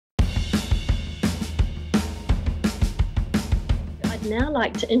now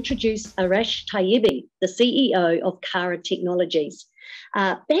like to introduce Arash Tayebi, the CEO of Kara Technologies.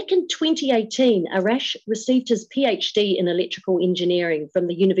 Back in 2018, Arash received his PhD in electrical engineering from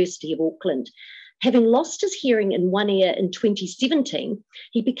the University of Auckland. Having lost his hearing in one ear in 2017,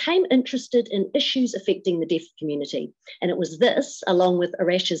 he became interested in issues affecting the deaf community. And it was this, along with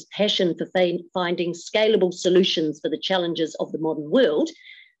Arash's passion for finding scalable solutions for the challenges of the modern world,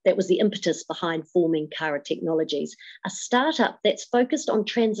 that was the impetus behind forming Kara Technologies, a startup that's focused on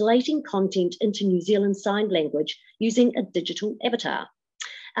translating content into New Zealand Sign Language using a digital avatar.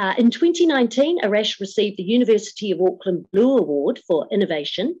 In 2019, Arash received the University of Auckland Blue Award for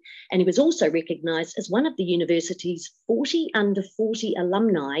Innovation, and he was also recognised as one of the university's 40 under 40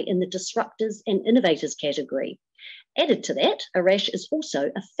 alumni in the Disruptors and Innovators category. Added to that, Arash is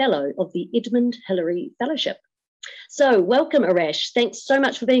also a Fellow of the Edmund Hillary Fellowship. So welcome, Arash. Thanks so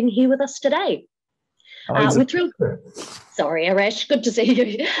much for being here with us today. We're thrilled. Sorry, Arash, good to see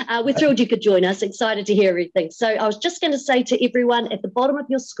you. We're thrilled you could join us. Excited to hear everything. So I was just going to say to everyone, at the bottom of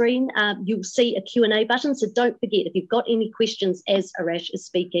your screen, you'll see a Q&A button. So don't forget, if you've got any questions as Arash is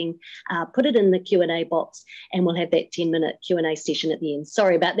speaking, put it in the Q&A box and we'll have that 10-minute Q&A session at the end.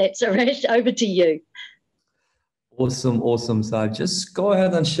 Sorry about that. So Arash, over to you. Awesome. So just go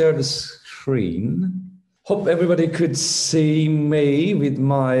ahead and share the screen. Hope everybody could see me with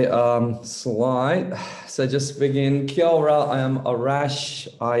my slide. So just begin. Kia ora, I am Arash.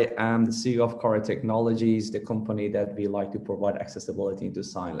 I am the CEO of Kara Technologies, the company that we like to provide accessibility into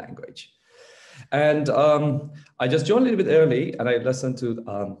sign language. And I just joined a little bit early and I listened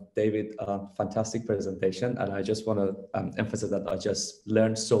to David's fantastic presentation. And I just want to emphasize that I just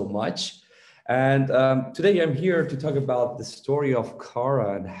learned so much. And today I'm here to talk about the story of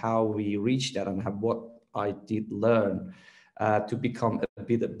Kara and how we reached that and what I did learn to become a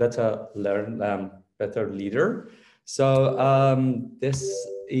bit better leader. So this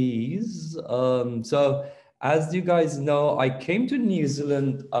is, so as you guys know, I came to New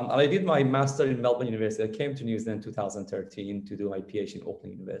Zealand, I did my master in Melbourne University. I came to New Zealand in 2013 to do my PhD in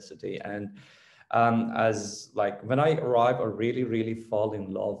Auckland University. And when I arrived, I really fall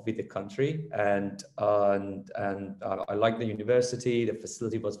in love with the country and I liked the university. The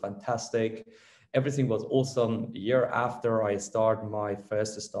facility was fantastic. Everything was awesome. A year after I started my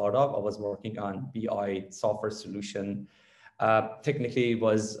first startup, I was working on BI software solution. Technically, it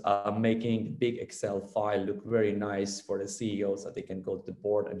was making big Excel file look very nice for the CEOs so they can go to the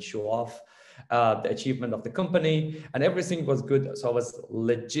board and show off the achievement of the company, and everything was good. So I was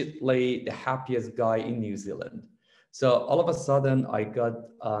legitimately the happiest guy in New Zealand. So all of a sudden, I got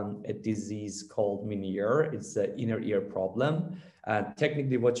a disease called mini-ear. It's an inner ear problem. And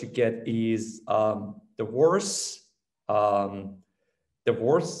technically what you get is the worst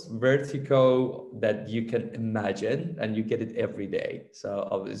vertigo that you can imagine, and you get it every day. So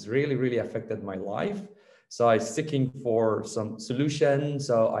I was really affected my life. So I was seeking for some solution.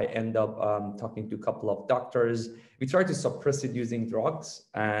 So I end up talking to a couple of doctors. We try to suppress it using drugs,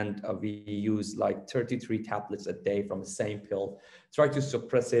 and we use like 33 tablets a day from the same pill. Try to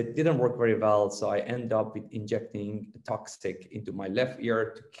suppress it, didn't work very well. So I end up with injecting toxic into my left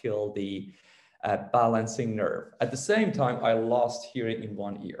ear to kill the balancing nerve. At the same time, I lost hearing in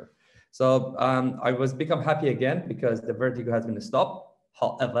one ear. So I was become happy again because the vertigo has been stopped.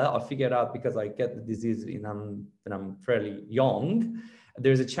 However, I figured out because I get the disease when I'm fairly young,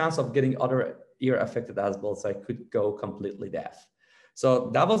 there's a chance of getting other ear affected as well. So I could go completely deaf. So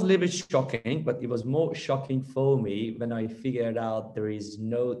that was a little bit shocking, but it was more shocking for me when I figured out there is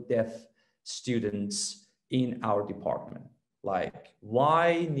no deaf students in our department. Like,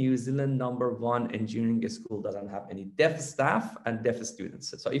 why New Zealand #1 engineering school doesn't have any deaf staff and deaf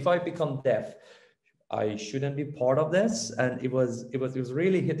students? So if I become deaf, I shouldn't be part of this. And it was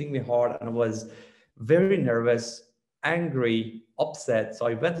really hitting me hard, and I was very nervous, angry, upset. So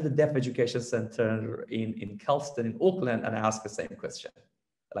I went to the Deaf Education Center in Kelston in Auckland and asked the same question,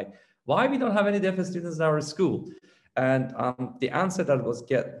 like, why we don't have any deaf students in our school? And the answer that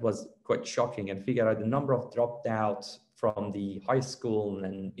was quite shocking, and figured out the number of dropped out from the high school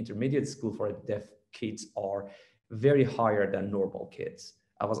and intermediate school for deaf kids are very higher than normal kids.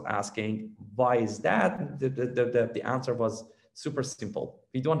 I was asking, why is that? The answer was super simple.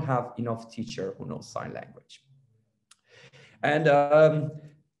 We don't have enough teacher who knows sign language. And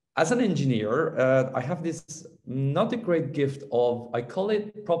as an engineer, I have this not a great gift of, I call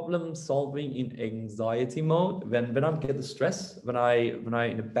it problem solving in anxiety mode. When I get stressed, when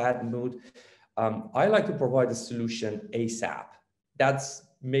I'm in a bad mood, I like to provide a solution ASAP. That's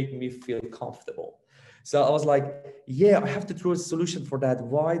make me feel comfortable. So I was like, yeah, I have to throw a solution for that.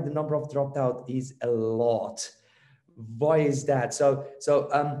 Why the number of dropped out is a lot. why is that? So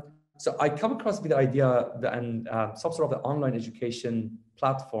I come across with the idea and some sort of an online education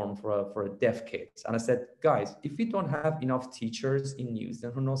platform for a deaf kids. And I said, guys, if we don't have enough teachers in New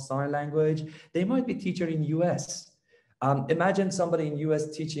Zealand who know sign language, they might be teacher in US. Imagine somebody in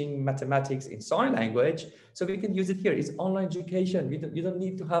US teaching mathematics in sign language, so we can use it here. It's online education. You don't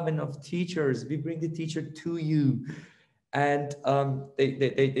need to have enough teachers. We bring the teacher to you. And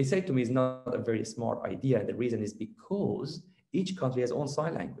they say to me it's not a very smart idea. And the reason is because each country has own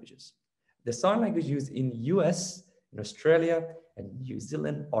sign languages. The sign language used in US, in Australia, and New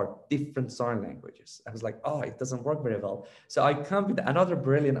Zealand are different sign languages. I was like, oh, it doesn't work very well. So I come with another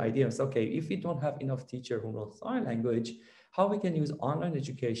brilliant idea. It's okay, if we don't have enough teachers who know sign language, how we can use online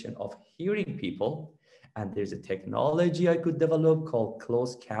education of hearing people. And there's a technology I could develop called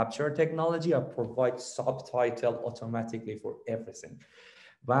closed capture technology. I provide subtitle automatically for everything.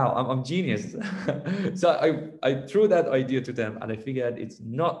 Wow, I'm genius. So I threw that idea to them and I figured it's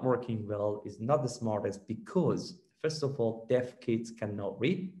not working well. It's not the smartest because first of all, deaf kids cannot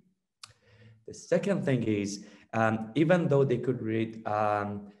read. The second thing is, even though they could read,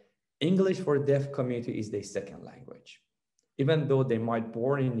 English for deaf community is their second language. Even though they might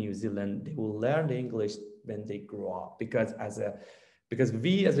born in New Zealand, they will learn the English when they grow up because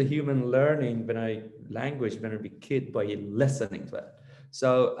we as a human learning when I be kid by listening to it.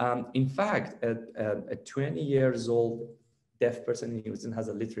 So in fact, a 20 years old deaf person in New Zealand has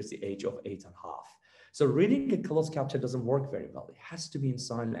a literacy age of 8.5. So reading a closed capture doesn't work very well. It has to be in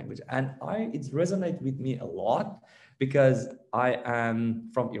sign language. And it resonates with me a lot because I am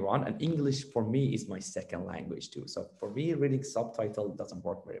from Iran and English for me is my second language too. So for me, reading subtitle doesn't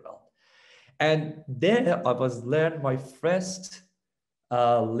work very well. And there I was learned my first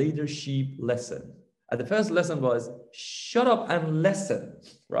leadership lesson. And the first lesson was shut up and listen,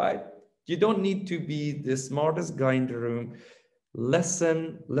 right? You don't need to be the smartest guy in the room.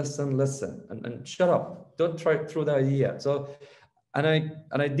 Listen, and shut up. Don't try to throw the idea. So, and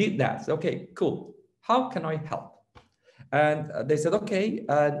I did that. So, okay, cool. How can I help? And they said, okay,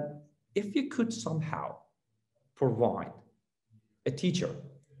 if you could somehow provide a teacher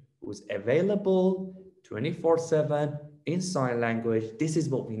who's available 24/7 in sign language, this is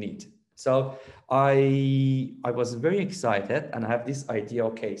what we need. So I was very excited and I have this idea,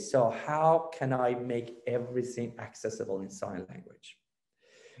 okay, so how can I make everything accessible in sign language?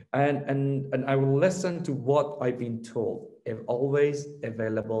 And I will listen to what I've been told, if always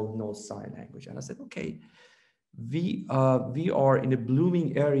available, no sign language. And I said, okay, we are in a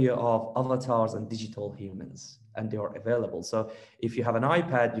blooming area of avatars and digital humans, and they are available. So if you have an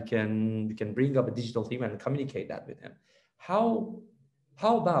iPad, you can bring up a digital human and communicate that with him. How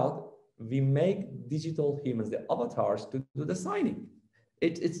about we make digital humans, the avatars, to do the signing?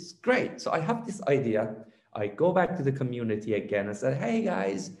 It's great. So I have this idea. I go back to the community again and said, hey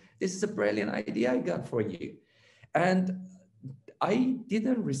guys, this is a brilliant idea I got for you. And I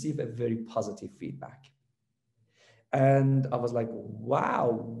didn't receive a very positive feedback. And I was like,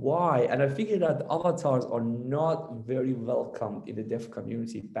 wow, why? And I figured out avatars are not very welcomed in the deaf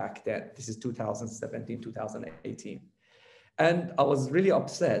community back then. This is 2017, 2018. And I was really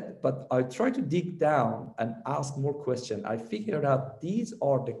upset, but I tried to dig down and ask more questions. I figured out these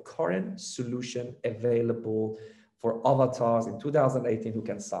are the current solution available for avatars in 2018 who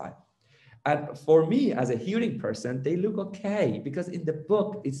can sign. And for me as a hearing person, they look okay because in the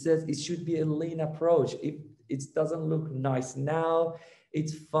book, it says it should be a lean approach. If it doesn't look nice now,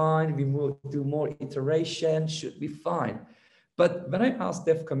 it's fine. We do more iteration, should be fine. But when I asked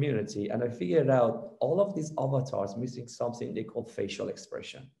deaf community and I figured out all of these avatars missing something they call facial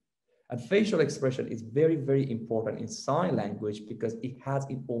expression. And facial expression is very, very important in sign language because it has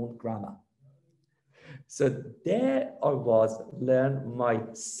its own grammar. So there I was, learn my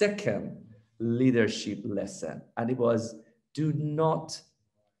second leadership lesson. And it was do not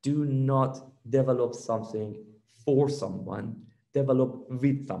develop something for someone, develop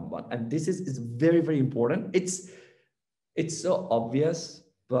with someone. And this is very, very important. It's so obvious,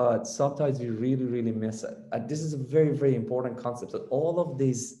 but sometimes we really, really miss it. And this is a very, very important concept. So all of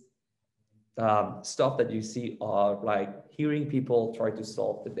these stuff that you see are like hearing people try to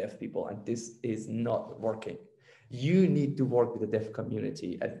solve the deaf people, and this is not working. You need to work with the deaf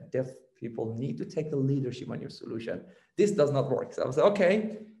community, and deaf people need to take the leadership on your solution. This does not work. So I was like,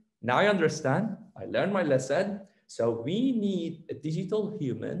 okay, now I understand. I learned my lesson. So we need a digital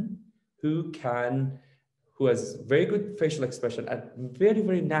human who has very good facial expression and very,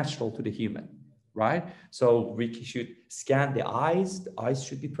 very natural to the human. right? So we should scan the eyes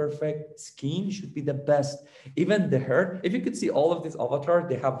should be perfect, skin should be the best, even the hair. If you could see all of these avatars,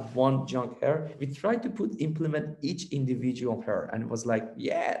 they have one junk hair. We tried to implement each individual hair, and it was like,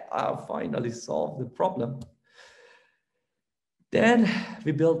 yeah, I finally solved the problem. Then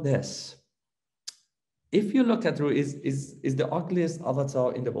we built this. If you look at through, is the ugliest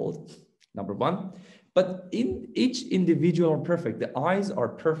avatar in the world, number one. But in each individual are perfect. The eyes are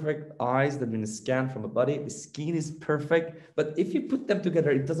perfect eyes that have been scanned from a body. The skin is perfect. But if you put them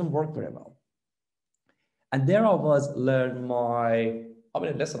together, it doesn't work very well. And there I was learn my, how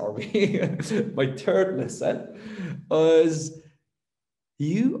many lesson are we? My third lesson was,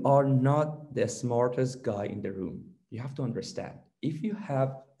 you are not the smartest guy in the room. You have to understand, if you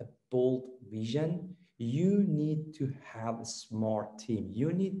have a bold vision, you need to have a smart team.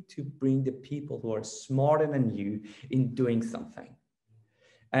 You need to bring the people who are smarter than you in doing something.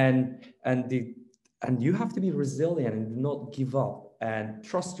 And you have to be resilient and not give up and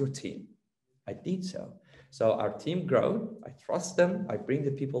trust your team. I did so. So our team grew. I trust them. I bring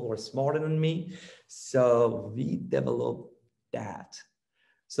the people who are smarter than me. So we developed that.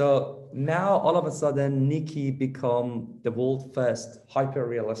 So now all of a sudden, Nikki become the world's first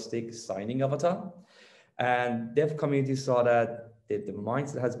hyper-realistic signing avatar. And dev community saw that the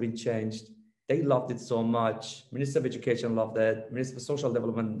mindset has been changed. They loved it so much. Minister of Education loved it. Minister of Social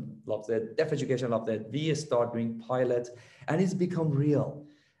Development loved it. Deaf Education loved it. We start doing pilot, and it's become real.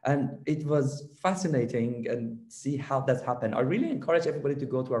 And it was fascinating and see how that happened. I really encourage everybody to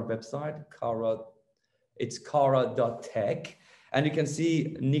go to our website, Kara. It's kara.tech. And you can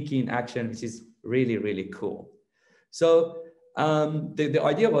see Nikki in action, which is really, really cool. So the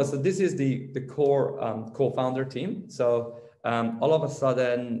idea was that this is the core co-founder team. So all of a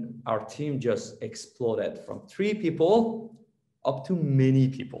sudden, our team just exploded from 3 people up to many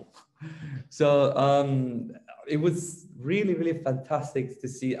people. So it was really, really fantastic to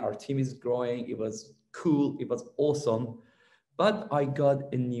see our team is growing. It was cool. It was awesome. But I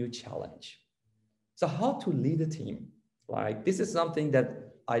got a new challenge. So how to lead a team? Like, this is something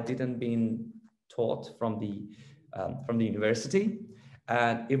that I didn't been taught from the university,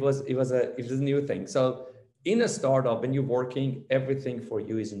 and it was a new thing. So in a startup, when you're working, everything for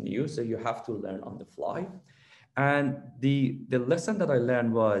you is new, so you have to learn on the fly. And the lesson that I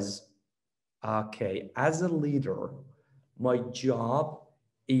learned was, okay, as a leader, my job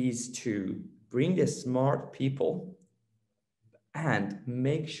is to bring the smart people and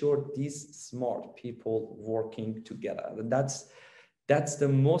make sure these smart people working together. That's the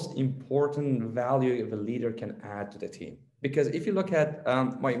most important value of a leader can add to the team. Because if you look at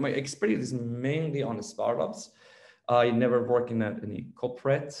my experience is mainly on startups. I never worked in any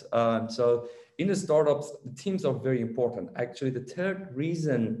corporate. So in the startups, the teams are very important. Actually, the third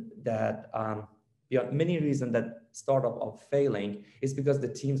reason that beyond many reasons that startups are failing is because the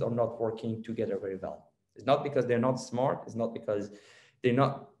teams are not working together very well. It's not because they're not smart. It's not because they're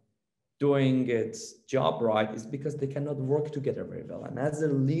not doing its job right. It's because they cannot work together very well. And as a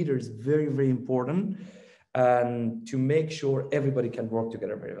leader, it's very, very important to make sure everybody can work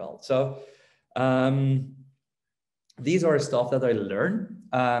together very well. So these are stuff that I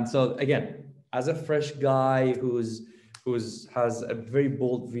learned. So again, as a fresh guy who's has a very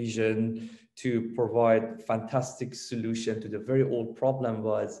bold vision to provide fantastic solution to the very old problem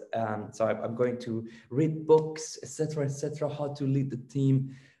was, so I'm going to read books, etc., how to lead the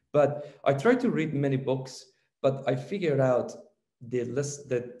team. But I tried to read many books, but I figured out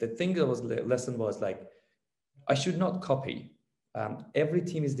the thing that was the lesson was like, I should not copy. Every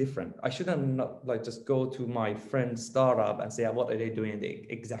team is different. I shouldn't not like just go to my friend's startup and say, what are they doing? They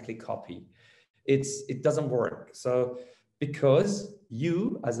exactly copy. It doesn't work. So because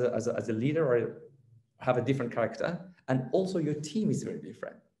you as a leader have a different character, and also your team is very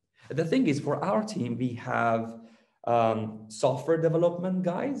different. The thing is, for our team, we have software development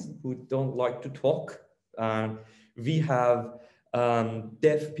guys who don't like to talk. We have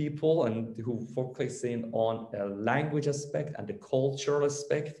deaf people and who focusing on a language aspect and the cultural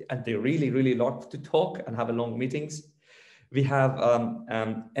aspect, and they really like to talk and have long meetings. We have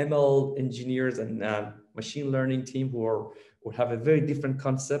ML engineers and machine learning team who have a very different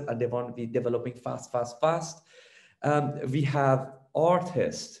concept, and they want to be developing fast. We have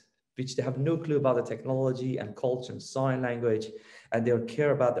artists, which they have no clue about the technology and culture and sign language, and they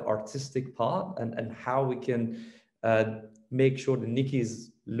care about the artistic part and how we can make sure the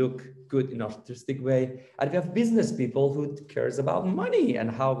Nikis look good in an artistic way. And we have business people who cares about money and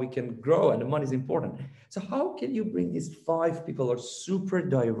how we can grow, and the money is important. So how can you bring these 5 people who are super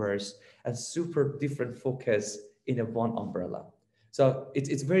diverse and super different focus in a one umbrella? So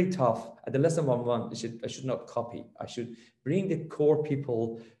it's very tough. At the lesson 1-1, I should not copy. I should bring the core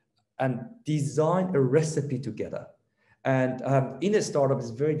people and design a recipe together. And in a startup,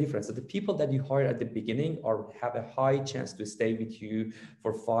 it's very different. So the people that you hire at the beginning have a high chance to stay with you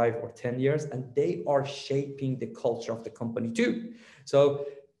for 5 or 10 years, and they are shaping the culture of the company too. So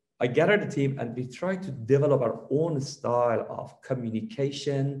I gather the team and we try to develop our own style of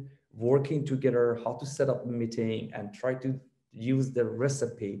communication, working together, how to set up a meeting, and try to use the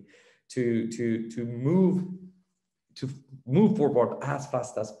recipe to move forward as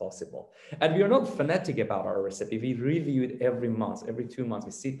fast as possible. And we are not fanatic about our recipe. We review it every month, every 2 months.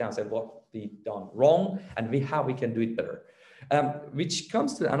 We sit down and say what we've done wrong and how we can do it better. Which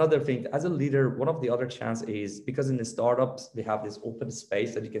comes to another thing. As a leader, one of the other chance is, because in the startups, we have this open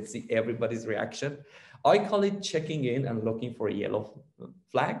space that you can see everybody's reaction. I call it checking in and looking for yellow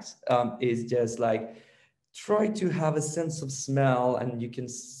flags. Is just like, try to have a sense of smell, and you can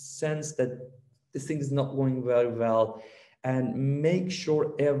sense that this thing is not going very well, and make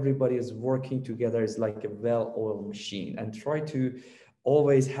sure everybody is working together is like a well-oiled machine, and try to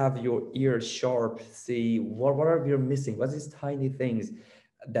always have your ears sharp, see what are you missing, what's these tiny things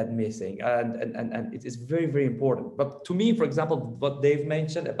that missing, and it is very, very important. But to me, for example, what they've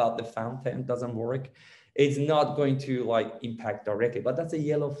mentioned about the fountain doesn't work, it's not going to like impact directly, but that's a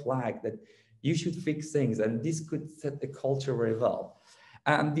yellow flag that you should fix things, and this could set the culture very well.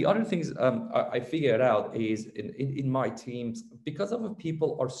 And the other things I figured out is in my teams, because of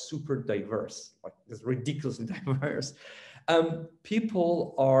people are super diverse, like it's ridiculously diverse,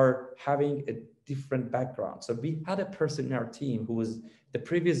 people are having a different background. So we had a person in our team who was, the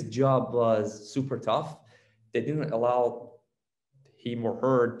previous job was super tough. They didn't allow him or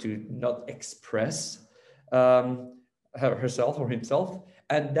her to not express herself or himself.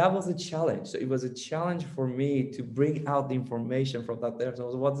 And that was a challenge. So it was a challenge for me to bring out the information from that person.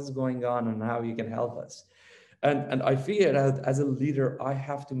 What is going on and how you can help us. And I figured out, as a leader, I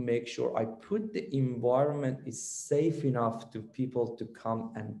have to make sure I put the environment is safe enough to people to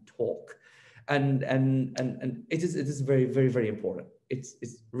come and talk. And it is very, very, very important. It's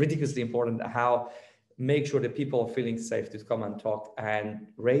ridiculously important how make sure that people are feeling safe to come and talk and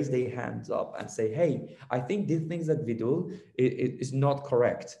raise their hands up and say, hey, I think these things that we do it is not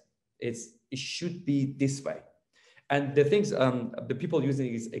correct. It should be this way. And the things, the people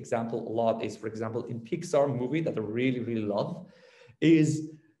using this example a lot is, for example, in Pixar movie that I really, really love,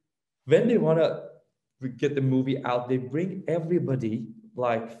 is when they want to get the movie out, they bring everybody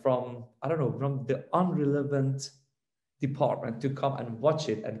like from, I don't know, from the unrelevant department to come and watch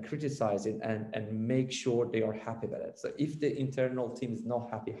it and criticize it and make sure they are happy with it. So if the internal team is not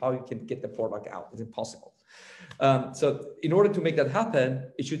happy, how you can get the product out? It's impossible. So in order to make that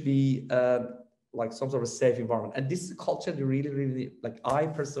happen, it should be like some sort of safe environment. And this is a culture that really, really, like I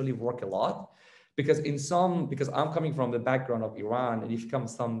personally work a lot, because because I'm coming from the background of Iran, and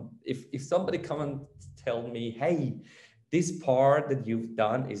if somebody come and tell me, hey, this part that you've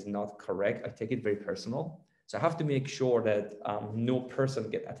done is not correct, I take it very personal. So I have to make sure that no person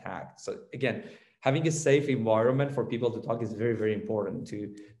get attacked. So again, having a safe environment for people to talk is very, very important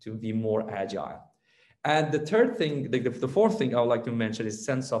to be more agile. And the third thing, the fourth thing I would like to mention is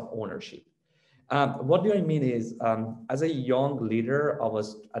sense of ownership. What do I mean is, as a young leader,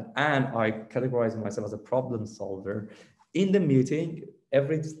 I categorize myself as a problem solver. In the meeting,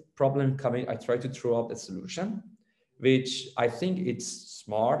 every problem coming, I try to throw up a solution, which I think it's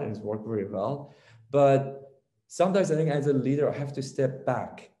smart and it's worked very well. But sometimes I think as a leader, I have to step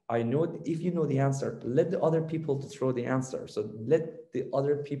back. I know if you know the answer, let the other people to throw the answer. So let the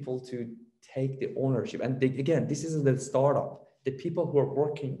other people to take the ownership. And again, this isn't the startup. The people who are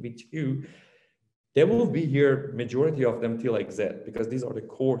working with you, they will be here, majority of them till exit, because these are the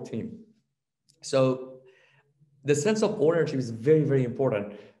core team. So the sense of ownership is very, very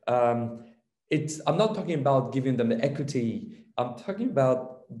important. I'm not talking about giving them the equity. I'm talking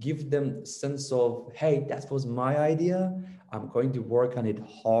about give them sense of, hey, that was my idea. I'm going to work on it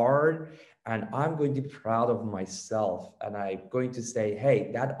hard, and I'm going to be proud of myself. And I'm going to say,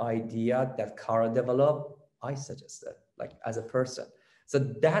 hey, that idea that Kara developed, I suggested, like as a person. So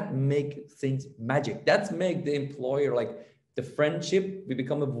that make things magic. That's make the employer, like the friendship, we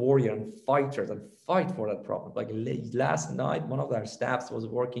become a warrior and fighters and fight for that problem. Like last night, one of our staffs was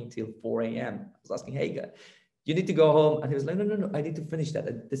working till 4 a.m. I was asking, hey, you need to go home. And he was like, no, I need to finish that.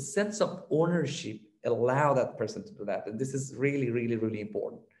 And the sense of ownership allow that person to do that. And this is really, really, really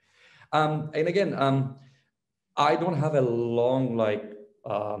important. And again, I don't have a long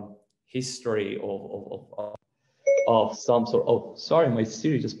history of some sort. Oh, sorry, my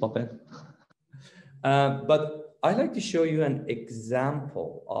Siri just popped in. But I'd like to show you an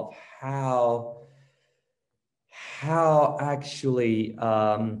example of how actually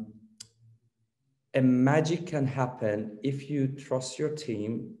a magic can happen if you trust your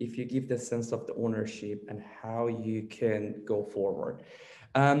team, if you give the sense of the ownership, and how you can go forward.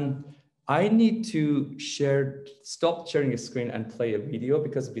 I need to stop sharing a screen and play a video,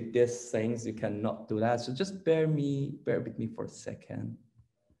 because with these things you cannot do that. So just bear with me for a second.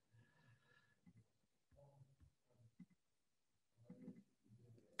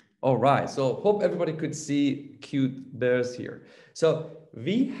 All right, so hope everybody could see cute bears here. So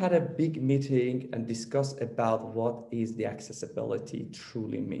we had a big meeting and discussed about what is the accessibility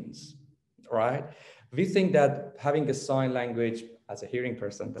truly means, right? We think that having a sign language, as a hearing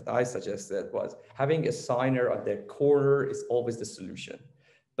person, that I suggested was having a signer at their corner is always the solution.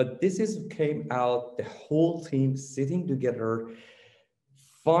 But this came out, the whole team sitting together,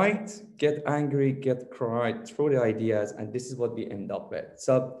 fight, get angry, get cried, throw the ideas, and this is what we end up with.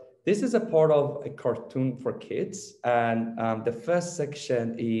 So this is a part of a cartoon for kids, and the first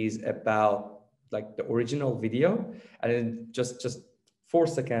section is about like the original video, and then just 4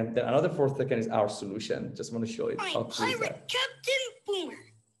 seconds, then another 4 seconds is our solution. Just want to show it. I'm Pirate Captain Boomer.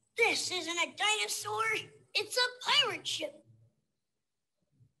 This isn't a dinosaur, it's a pirate ship.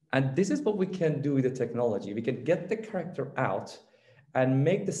 And this is what we can do with the technology. We can get the character out and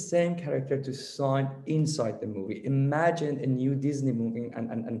make the same character to sign inside the movie. Imagine a new Disney movie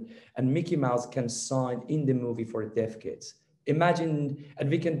and Mickey Mouse can sign in the movie for deaf kids. Imagine, and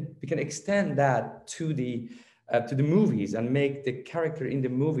we can extend that to the movies and make the character in the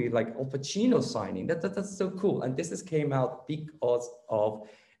movie like Al Pacino signing. That's so cool. And this came out because of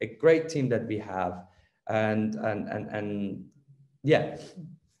a great team that we have. And yeah.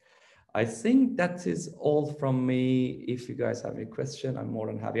 I think that is all from me. If you guys have any question, I'm more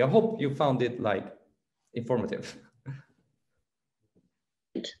than happy. I hope you found it like informative.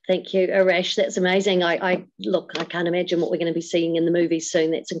 Thank you, Arash. That's amazing. I can't imagine what we're going to be seeing in the movies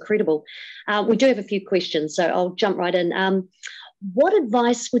soon. That's incredible. We do have a few questions, so I'll jump right in. What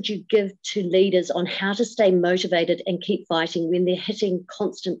advice would you give to leaders on how to stay motivated and keep fighting when they're hitting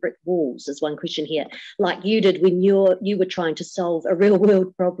constant brick walls? Is one question here, like you did when you were trying to solve a real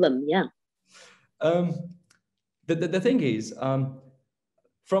world problem. Yeah. The thing is, I'm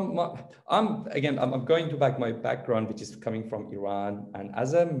going to back my background, which is coming from Iran, and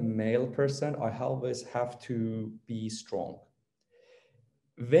as a male person, I always have to be strong.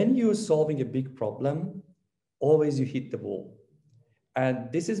 When you're solving a big problem, always you hit the wall.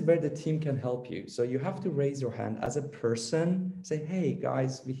 And this is where the team can help you. So you have to raise your hand as a person, say, hey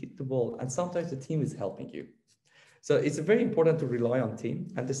guys, we hit the wall. And sometimes the team is helping you. So it's very important to rely on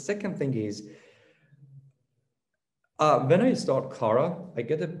team. And the second thing is, when I start Kara, I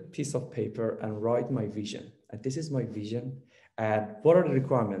get a piece of paper and write my vision. And this is my vision. And what are the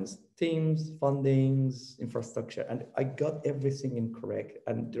requirements? Teams, fundings, infrastructure. And I got everything incorrect.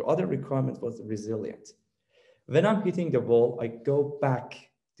 And the other requirement was resilience. When I'm hitting the wall, I go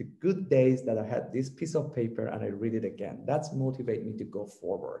back to good days that I had this piece of paper and I read it again. That's motivate me to go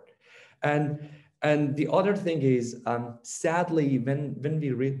forward. And the other thing is, sadly, when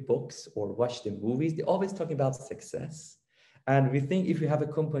we read books or watch the movies, they're always talking about success. And we think if you have a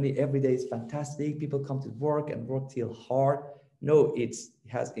company, every day is fantastic. People come to work and work till hard. No, it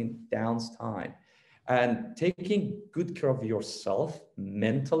has in downtime. And taking good care of yourself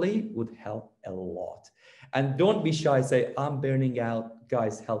mentally would help a lot. And don't be shy, say, I'm burning out,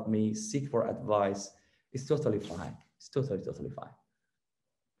 guys, help me, seek for advice. It's totally fine. It's totally fine.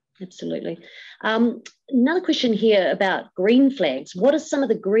 Absolutely. Another question here about green flags. What are some of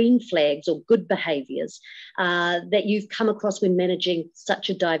the green flags or good behaviours that you've come across when managing such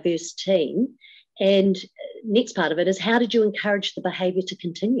a diverse team? And next part of it is, how did you encourage the behaviour to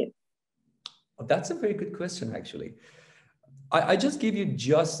continue? That's a very good question, actually. I just give you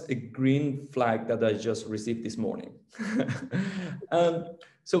just a green flag that I just received this morning.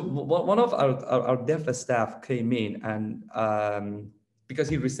 So one of our dev staff came in, and because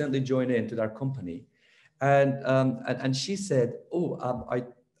he recently joined into our company, and she said, I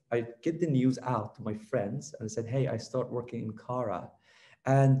get the news out to my friends and I said, hey, I start working in Kara.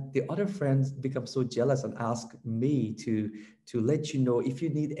 And the other friends become so jealous and ask me to let you know, if you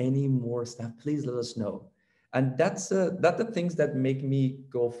need any more stuff, please let us know. And that's the things that make me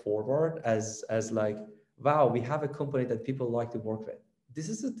go forward as like, wow, we have a company that people like to work with. This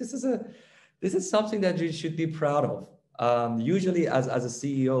is something that you should be proud of. Usually as a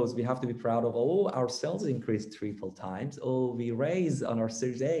CEOs, we have to be proud of, oh, our sales increased 3 times. Oh, we raised on our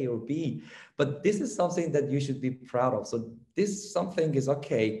Series A or B. But this is something that you should be proud of. So this something is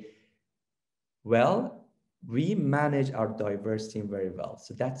okay. Well, we manage our diverse team very well.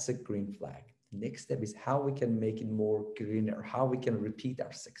 So that's a green flag. Next step is how we can make it more greener, how we can repeat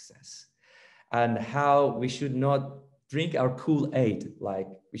our success, and how we should not drink our Kool-Aid. Like,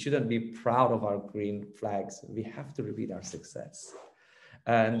 we shouldn't be proud of our green flags. We have to repeat our success.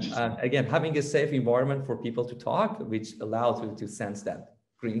 And again, having a safe environment for people to talk, which allows you to sense that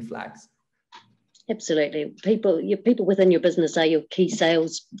green flags. Absolutely. Your people within your business are your key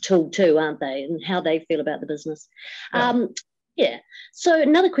sales tool too, aren't they? And how they feel about the business. Yeah. Yeah. So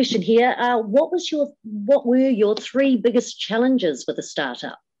another question here. What were your 3 biggest challenges with a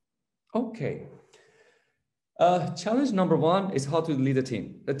startup? Okay. Challenge number 1 is how to lead a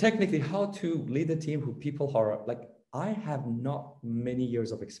team. Technically, how to lead a team who people are like, I have not many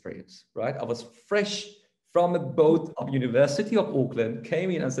years of experience, right? I was fresh from a boat of University of Auckland, came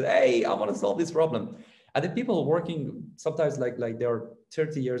in and said, hey, I want to solve this problem. And the people working sometimes like they're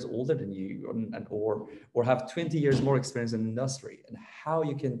 30 years older than you, or have 20 years more experience in the industry, and how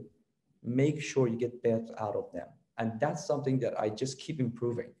you can make sure you get best out of them. And that's something that I just keep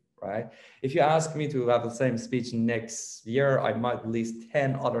improving, right? If you ask me to have the same speech next year, I might list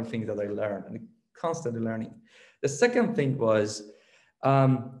 10 other things that I learned, and constantly learning. The second thing was,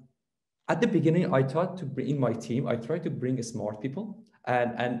 at the beginning, I thought to bring in my team, I tried to bring smart people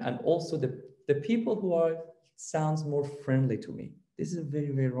and also the people who sounds more friendly to me. This is a very,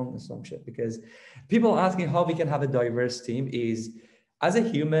 very wrong assumption, because people asking how we can have a diverse team is, as a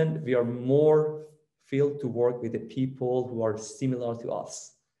human, we are more feel to work with the people who are similar to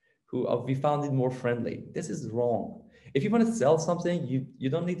us, who we found it more friendly. This is wrong. If you want to sell something, you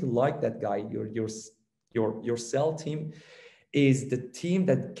don't need to like that guy. Your sell team is the team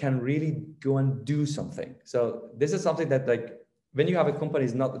that can really go and do something. So this is something that, like, when you have a company,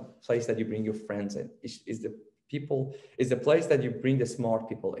 is not the place that you bring your friends in. Is the people, is the place that you bring the smart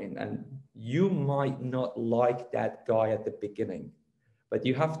people in. And you might not like that guy at the beginning, but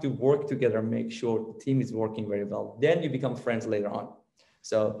you have to work together, make sure the team is working very well. Then you become friends later on.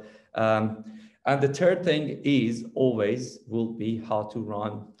 So, and the third thing is always will be how to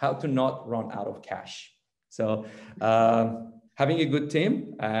not run out of cash. So, having a good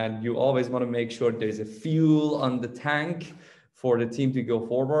team, and you always want to make sure there's a fuel on the tank for the team to go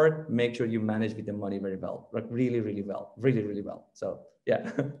forward. Make sure you manage with the money very well, like really, really well, really, really well. So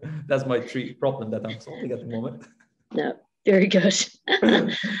yeah, that's my 3 problem that I'm solving at the moment. No, very good.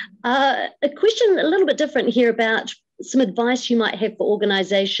 A question a little bit different here about some advice you might have for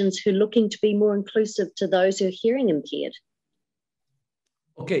organizations who are looking to be more inclusive to those who are hearing impaired.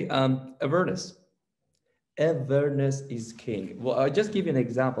 Okay, awareness. Awareness is king. Well, I'll just give you an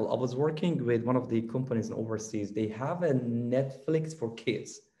example. I was working with one of the companies overseas. They have a Netflix for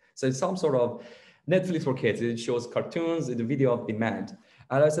kids. So it's some sort of Netflix for kids. It shows cartoons, the video of demand.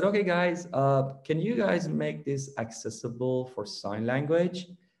 And I said, okay, guys, can you guys make this accessible for sign language?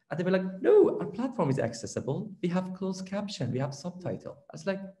 And they were like, no, our platform is accessible. We have closed caption, we have subtitle. I was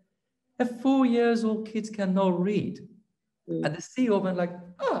like, a 4-year-old kids can now read. And the CEO went like,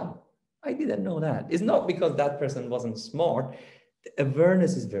 oh, I didn't know that. It's not because that person wasn't smart. The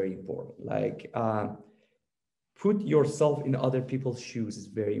awareness is very important. Like, put yourself in other people's shoes is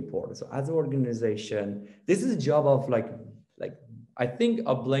very important. So as an organization, this is a job of like I think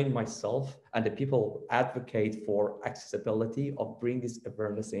I blame myself and the people advocate for accessibility of bring this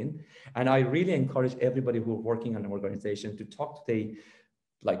awareness in. And I really encourage everybody who are working on an organization to talk to the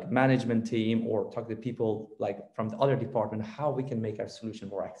management team or talk to people from the other department, how we can make our solution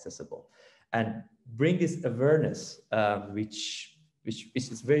more accessible and bring this awareness, which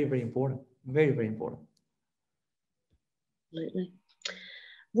is very, very important, very, very important. Absolutely.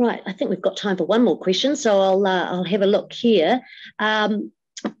 Right, I think we've got time for one more question, so I'll have a look here. Let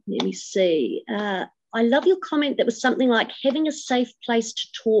me see. I love your comment that was something like having a safe place to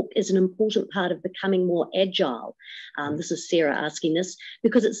talk is an important part of becoming more agile. This is Sarah asking this,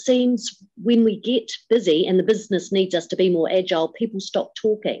 because it seems when we get busy and the business needs us to be more agile, people stop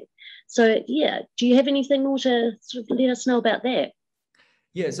talking. So yeah, do you have anything more to sort of let us know about that?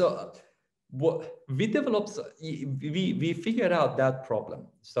 Yeah, so what we developed, we figured out that problem.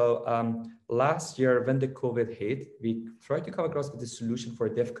 So last year when the COVID hit, we tried to come across with a solution for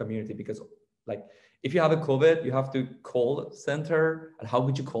a deaf community, because if you have a COVID, you have to call the center. And how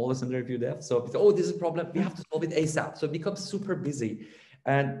would you call the center if you're deaf? So, oh, this is a problem. We have to solve it ASAP. So it becomes super busy.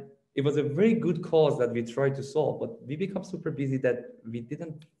 And it was a very good cause that we tried to solve, but we become super busy that we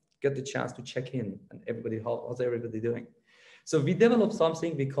didn't get the chance to check in and everybody, how's everybody doing? So we developed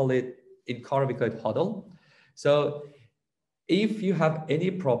something, we call it, in Kara, we call it huddle. So if you have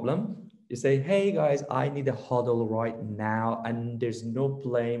any problem, you say, hey guys, I need a huddle right now. And there's no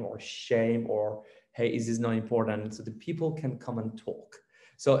blame or shame or hey, is this not important? So the people can come and talk.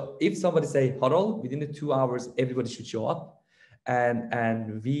 So if somebody say huddle, within the 2 hours, everybody should show up.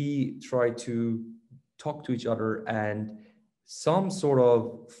 And we try to talk to each other and some sort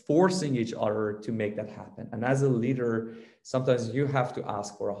of forcing each other to make that happen. And as a leader, sometimes you have to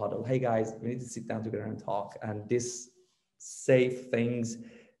ask for a huddle. Hey guys, we need to sit down together and talk. And this safe things.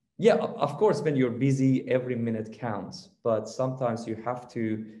 Yeah, of course, when you're busy, every minute counts, but sometimes you have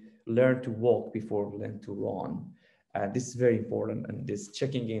to learn to walk before learn to run. And this is very important. And this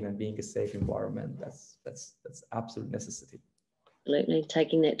checking in and being a safe environment, that's absolute necessity. Absolutely,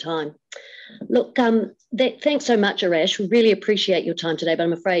 taking that time. Look, thanks so much, Arash. We really appreciate your time today, but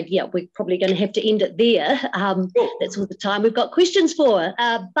I'm afraid, yeah, we're probably going to have to end it there. That's all the time we've got questions for.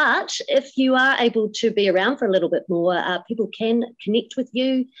 But if you are able to be around for a little bit more, people can connect with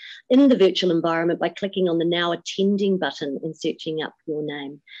you in the virtual environment by clicking on the Now Attending button and searching up your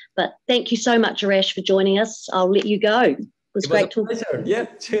name. But thank you so much, Arash, for joining us. I'll let you go. It was great talking. Yeah,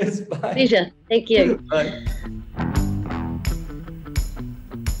 cheers. Bye. Pleasure. Thank you. Bye.